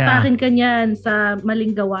hatakin ka niyan sa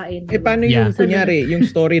maling gawain. Paano yung kunyari, yung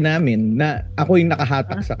story namin na ako yung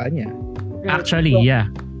nakahatak sa kanya? Actually,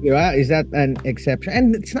 Diba? Is that an exception?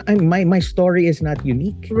 And it's not, my story is not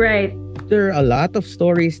unique. Right. There are a lot of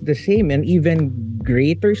stories the same, and even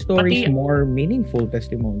greater stories, more meaningful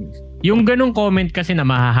testimonies. Yung ganung comment kasi na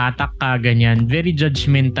mahahatak ka, ganyan, very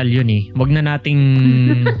judgmental yun eh. Wag na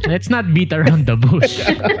nating, let's not beat around the bush.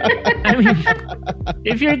 I mean,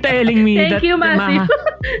 if you're telling me Thank that you, Matthew.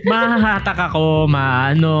 mahahatak ako,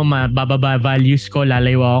 mabababa values ko,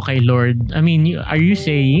 lalayo ako kay Lord. I mean, are you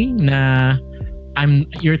saying na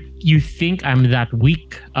you think I'm that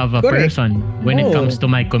weak of a Correct. person when it comes to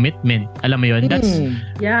my commitment? Alam mo yun? That's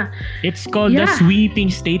it's called a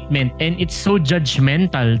sweeping statement, and it's so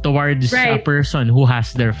judgmental towards a person who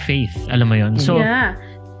has their faith. Alam mo yun? So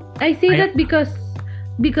I say that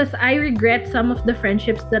because I regret some of the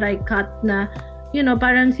friendships that I cut na, you know,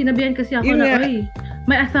 parang sinabihan kasi ako na, oy,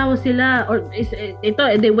 may asawa sila, or ito,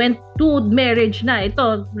 they went to marriage na,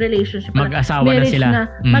 ito, relationship na. Mag-asawa na sila.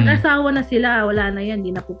 Mag-asawa na sila, wala na yan, di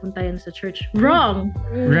na pupunta yan sa church. Wrong!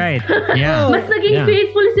 Right, yeah. Mas naging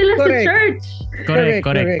faithful sila sa church. Correct.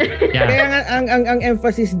 Yeah. Kaya nga, ang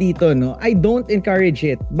emphasis dito, no, I don't encourage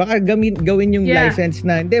it. Baka gawin yung license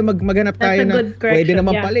na, hindi, maghanap tayo na, pwede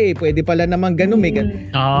naman pala eh, pwede pala naman ganun eh.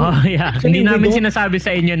 Actually, hindi namin sinasabi sa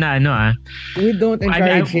inyo na we don't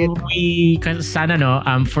encourage it. Sana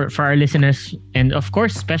for our listeners, and of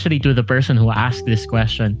course especially to the person who asked this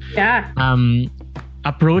question,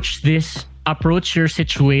 approach your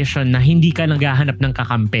situation na hindi ka naghahanap ng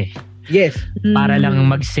kakampi. Yes. Para lang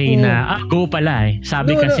mag-say na go pala eh.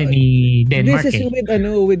 Sabi kasi ni Denmark. This is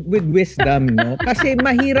with wisdom, no? Kasi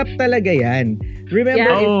mahirap talaga yan. Remember,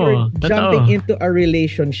 if you're jumping into a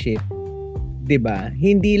relationship, 'di ba?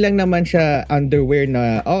 Hindi lang naman siya underwear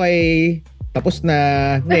na okay, tapos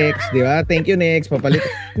na, next, 'di ba? Thank you, next, papalit.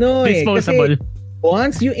 No, disposable. Kasi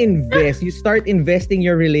once you invest, you start investing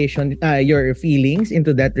your your feelings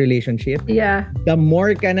into that relationship. Yeah. The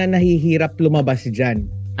more ka na nahihirap lumabas diyan.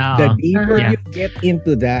 The deeper you get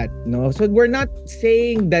into that, no? So we're not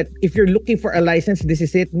saying that if you're looking for a license, this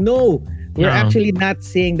is it. No. We're actually not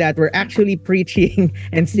saying that. We're actually preaching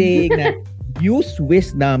and saying that use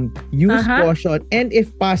wisdom, use caution, and if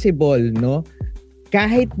possible, no?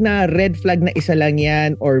 Kahit na red flag na isa lang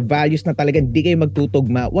yan or values na talagang hindi kayo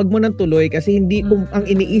magtutugma, wag mo nang tuloy kasi hindi kung ang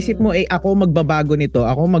iniisip mo ay ako magbabago nito,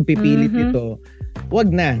 ako magpipilit nito. Wag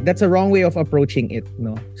na. That's a wrong way of approaching it,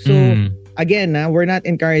 no? So again, we're not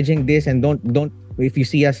encouraging this, and don't if you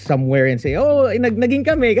see us somewhere and say, oh, naging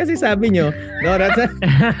kami kasi sabi nyo. No, that's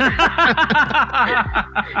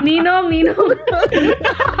Ninong.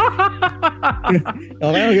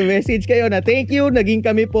 Okay, mag-message kayo na thank you, naging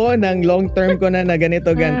kami po ng long term ko na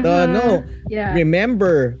ganito, ganito. No. Yeah.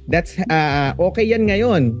 Remember, that's okay yan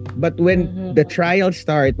ngayon. But when the trials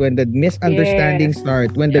start, when the misunderstandings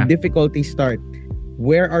start, when the difficulties start,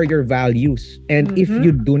 where are your values? And if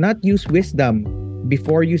you do not use wisdom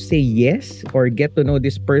before you say yes, or get to know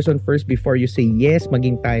this person first before you say yes,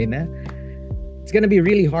 maging tayo na, it's gonna be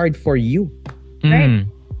really hard for you. Right?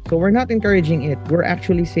 So we're not encouraging it. We're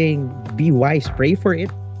actually saying, be wise, pray for it.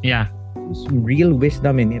 Yeah. Use real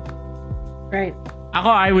wisdom in it. Right. Ako,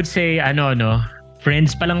 I would say,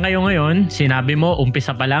 friends pa lang kayo ngayon, sinabi mo,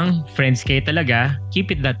 umpisa pa lang, friends kayo talaga, keep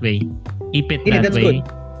it that way. Keep it that way. Good.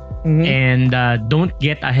 Mm-hmm. And don't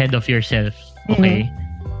get ahead of yourself. Okay?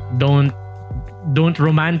 Don't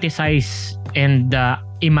romanticize and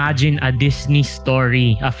imagine a Disney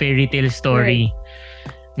story, a fairy tale story. Right.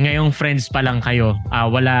 Ngayong friends pa lang kayo.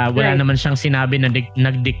 Wala naman siyang sinabi na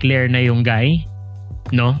nag-declare na yung guy.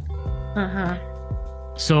 No?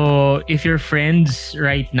 So, if you're friends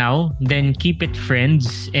right now, then keep it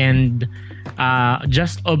friends and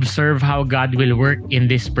just observe how God will work in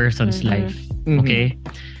this person's life. Okay?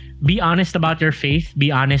 Be honest about your faith.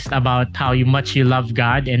 Be honest about how much you love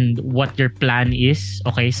God and what your plan is.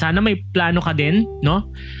 Okay? Sana may plano ka din, no?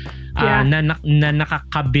 Na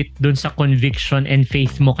nakakabit dun sa conviction and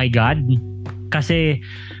faith mo kay God. Kasi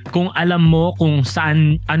kung alam mo kung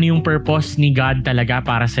ano yung purpose ni God talaga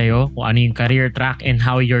para sa'yo, kung ano yung career track and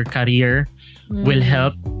how your career will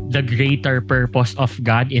help the greater purpose of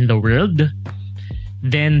God in the world,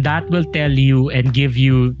 then that will tell you and give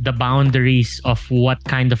you the boundaries of what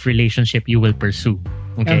kind of relationship you will pursue.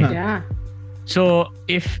 Okay? Yeah. So,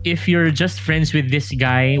 if you're just friends with this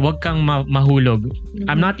guy, wag kang mahulog.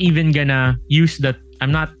 I'm not even gonna use that.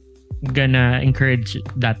 I'm not gonna encourage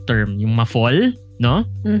that term, yung ma-fall, no?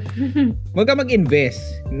 Wag ka mag-invest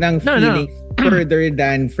ng feelings further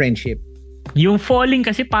than friendship. Yung falling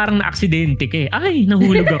kasi parang na-aksidente ka eh. Ay,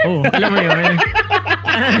 nahulog ako. Alam mo yun?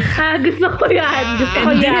 Gusto ko yan.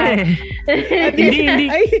 Hindi.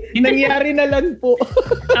 Ay, nangyari na lang po.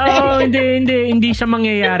 Hindi siya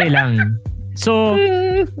mangyayari lang. So,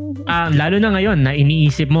 lalo na ngayon na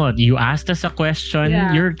iniisip mo, you asked us a question,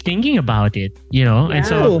 you're thinking about it, you know? And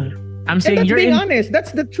so, I'm And saying that's you're being in, honest.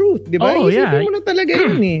 That's the truth, di ba? Oh, yeah. Isipin mo na talaga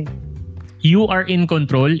yun eh. you are in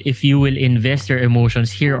control if you will invest your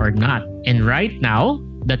emotions here or not. And right now,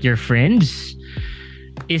 that you're friends,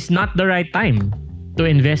 is not the right time to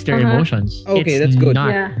invest your emotions. Okay, it's that's good.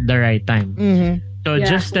 not Yeah. the right time. Mhm. So Yeah.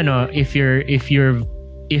 just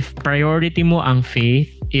if priority mo ang faith,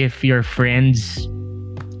 if your friends,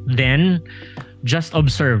 then just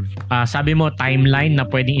observe. Sabi mo timeline na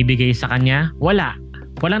pwedeng ibigay sa kanya,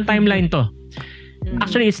 walang timeline to.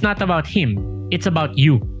 Actually, it's not about him, it's about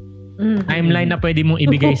you. Timeline na pwede mong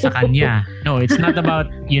ibigay sa kanya. No, it's not about,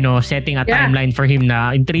 setting a timeline for him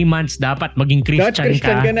na in 3 months dapat maging Christian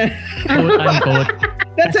Christian ka na. quote unquote.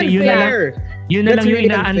 That's Kasi yun unfair. Yun na That's lang yung really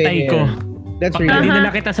inaantay unfair. ko. That's Pag really dinala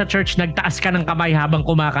kita sa church, nagtaas ka ng kamay habang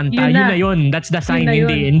kumakanta. Yun Yun na. na yun. That's the sign. Yun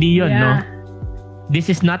na yun. Hindi yun, no? Yeah. This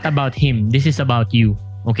is not about him. This is about you.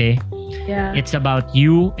 Okay? Yeah. It's about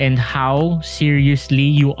you and how seriously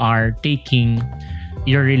you are taking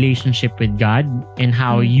your relationship with God and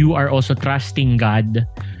how you are also trusting God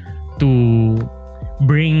to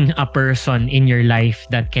bring a person in your life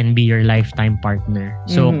that can be your lifetime partner.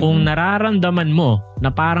 So kung nararamdaman mo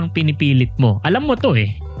na parang pinipilit mo, alam mo to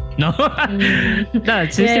eh. No? No,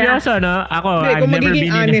 seryoso, no? Ako, Hindi, I've kung never magiging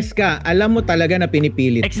been honest ka, alam mo talaga na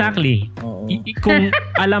pinipilit mo. Exactly. Oo. Kung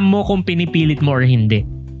alam mo kung pinipilit mo or hindi.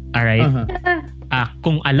 Alright? Aha.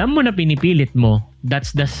 Kung alam mo na pinipilit mo,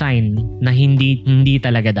 that's the sign na hindi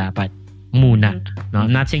talaga dapat muna. No?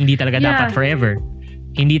 I'm not saying hindi talaga dapat forever.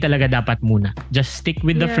 Hindi talaga dapat muna. Just stick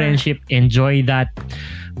with the friendship, enjoy that.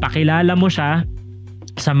 Pakilala mo siya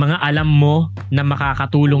sa mga alam mo na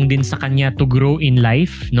makakatulong din sa kanya to grow in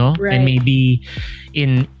life, no? Right. And maybe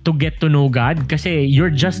to get to know God, kasi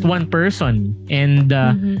you're just one person and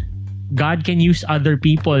God can use other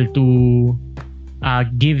people to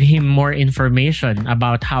give him more information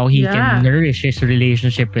about how he can nourish his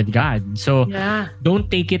relationship with God. So, don't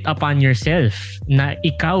take it upon yourself na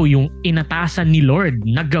ikaw yung inatasan ni Lord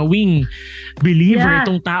na gawing believer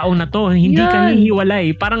itong tao na to. Hindi ka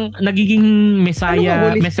hihiwalay. Parang nagiging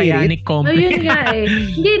messianic complex. Ayun nga eh.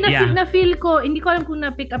 Hindi, Yeah. na-feel ko, hindi ko alam kung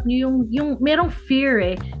na-pick up niyo yung merong fear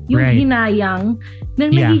eh. Yung Right. hinayang.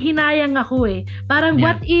 Nanghihinayang ako eh. Parang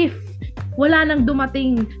what if wala nang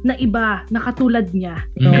dumating na iba na katulad niya.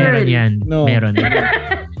 Meron yan. No. Meron.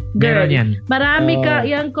 Meron yan. Marami ka,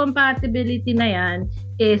 yung compatibility na yan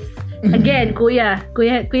is, again, Kuya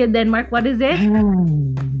Denmark, what is it?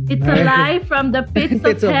 It's a lie from the pits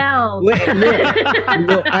of hell. Wait,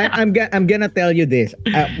 look, I'm gonna tell you this.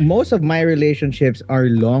 Most of my relationships are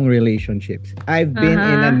long relationships. I've been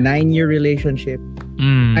in a 9-year relationship.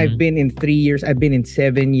 I've been in 3 years. I've been in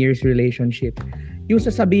 7 years relationship. Yung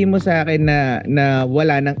sasabihin mo sa akin na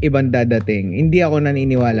wala nang ibang dadating, hindi ako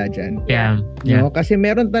naniniwala dyan. Yeah. No? Kasi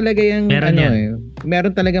meron talaga yung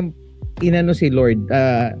meron talagang inano si Lord,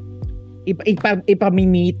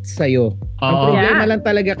 ipamimit sa'yo. Ang problema lang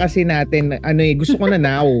talaga kasi natin, gusto ko na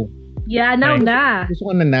now. Yeah, now na.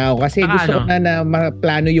 Gusto ko na now. Kasi gusto ko na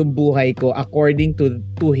maplano yung buhay ko according to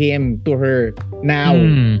him, to her, now.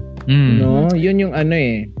 No? Yun yung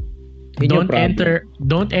Don't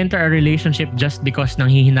enter a relationship just because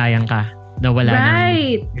nanghihinayang ka na wala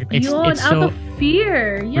right. nang it's out of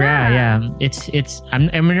fear. Yeah. It's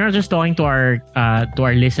I'm not just talking to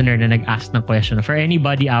our listener na nag-ask ng question. For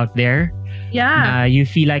anybody out there, you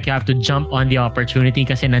feel like you have to jump on the opportunity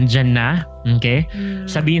kasi nandyan na, okay?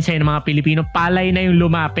 Sabihin sa'yo ng mga Pilipino, palay na yung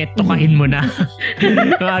lumapit, tukain mo na.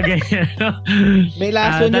 Mga ganyan. May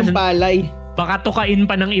lason yung palay. Baka tukain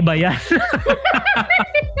pa ng iba yan.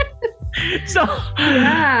 So,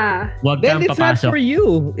 wag then kang it's not papasok. for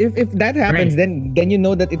you. If that happens, then you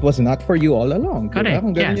know that it was not for you all along. Correct.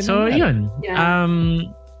 Diba? Yeah. So yun. Yeah.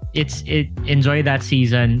 Enjoy that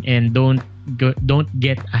season and don't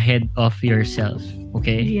get ahead of yourself.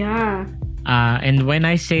 Okay? Yeah. And when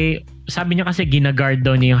I say, sabi niya kasi ginaguard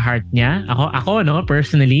daw niya yung heart niya. Ako no,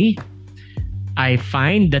 personally, I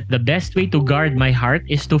find that the best way to guard my heart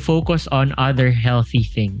is to focus on other healthy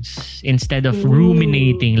things instead of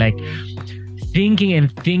ruminating, like thinking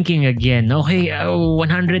and thinking again. Okay,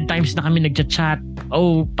 100 times na kami nagchat-chat.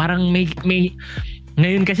 Parang may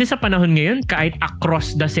ngayon kasi sa panahon ngayon, kahit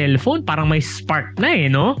across the cellphone, parang may spark na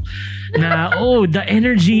no? Na, the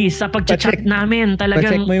energy sa pagchat-chat namin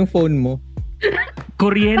talagang... Pa-check mo yung phone mo.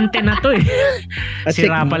 Kuryente na to eh.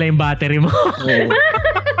 Sira pala yung battery mo.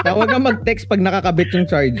 Huwag kang mag-text pag nakakabit yung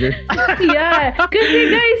charger. Yeah. Kasi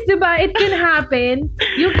guys, diba, it can happen.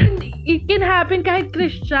 It can happen kahit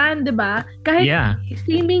Christian, diba? Kahit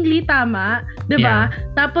seemingly tama, diba?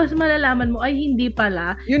 Tapos malalaman mo, ay hindi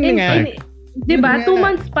pala. Yun nga. Diba? Yun 2 nga.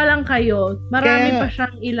 months pa lang kayo. Marami Kaya- pa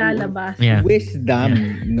siyang ilalabas. Yeah. Wisdom,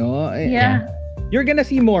 no? Yeah. You're gonna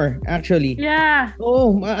see more, actually. Yeah.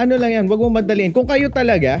 Oo, ano lang yan, wag mo madaliin. Kung kayo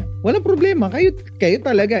talaga, walang problema. Kayo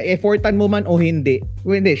talaga, effortan mo man o hindi.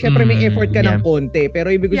 O hindi, syempre may effort ka ng konti.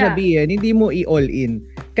 Pero ibig ko Yeah. sabihin, hindi mo i-all in.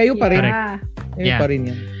 Kayo pa rin. Yeah. Kayo Yeah. pa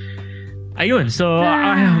rin yan. Ayun, so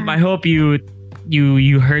I hope you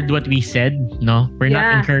heard what we said, no? We're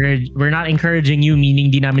not encouraging you,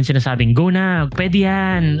 meaning di namin sinasabing go na, pwede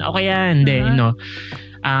yan, okay yan. Hindi, you know.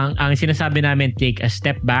 Ang sinasabi namin, take a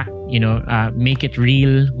step back, make it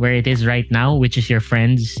real where it is right now, which is your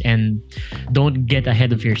friends, and don't get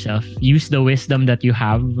ahead of yourself. Use the wisdom that you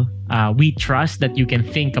have. We trust that you can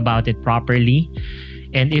think about it properly.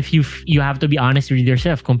 And if you have to be honest with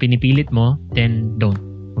yourself, kung pinipilit mo, then don't.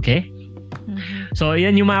 Okay? So,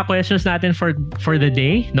 yan yung mga questions natin for the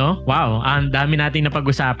day, no? Wow, ang dami nating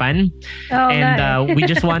napag-usapan. We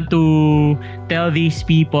just want to tell these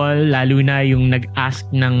people, lalo na yung nag-ask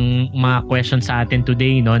ng mga questions sa atin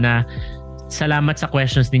today, no, na salamat sa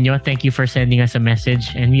questions ninyo. Thank you for sending us a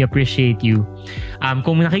message and we appreciate you.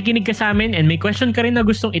 Kung nakikinig ka sa amin and may question ka rin na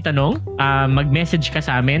gustong itanong, mag-message ka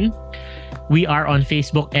sa amin. We are on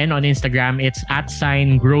Facebook and on Instagram. It's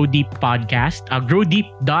 @GrowDeepPodcast,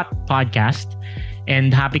 growdeep.podcast.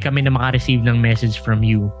 And happy kami na makareceive ng message from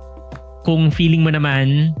you. Kung feeling mo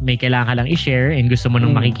naman may kailangan ka lang i-share and gusto mo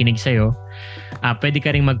nang makikinig sa'yo, pwede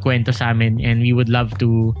ka rin magkwento sa amin and we would love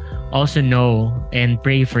to also know and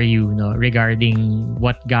pray for you, no, regarding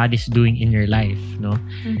what God is doing in your life, no.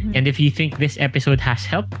 And if you think this episode has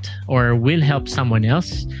helped or will help someone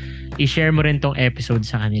else, i-share mo rin tong episode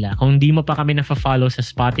sa kanila. Kung di mo pa kami na-follow sa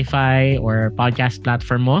Spotify or podcast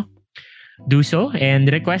platform mo, do so. And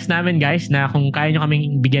request namin, guys, na kung kaya nyo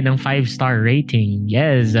kaming bigyan ng 5-star rating.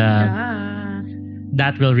 Yes.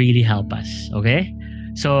 That will really help us. Okay?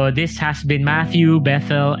 So this has been Matthew,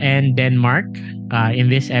 Bethel, and Denmark in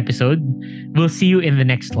this episode. We'll see you in the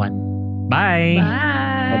next one. Bye!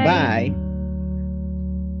 Bye! Bye-bye!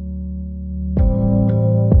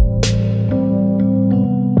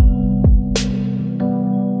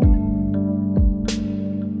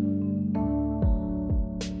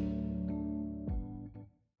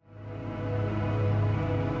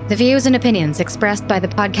 The views and opinions expressed by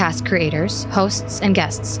the podcast creators, hosts, and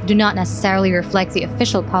guests do not necessarily reflect the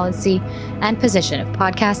official policy and position of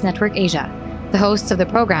Podcast Network Asia, the hosts of the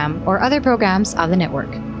program, or other programs of the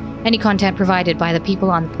network. Any content provided by the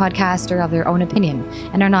people on the podcast are of their own opinion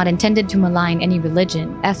and are not intended to malign any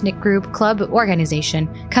religion, ethnic group, club,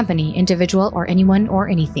 organization, company, individual, or anyone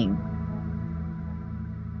or anything.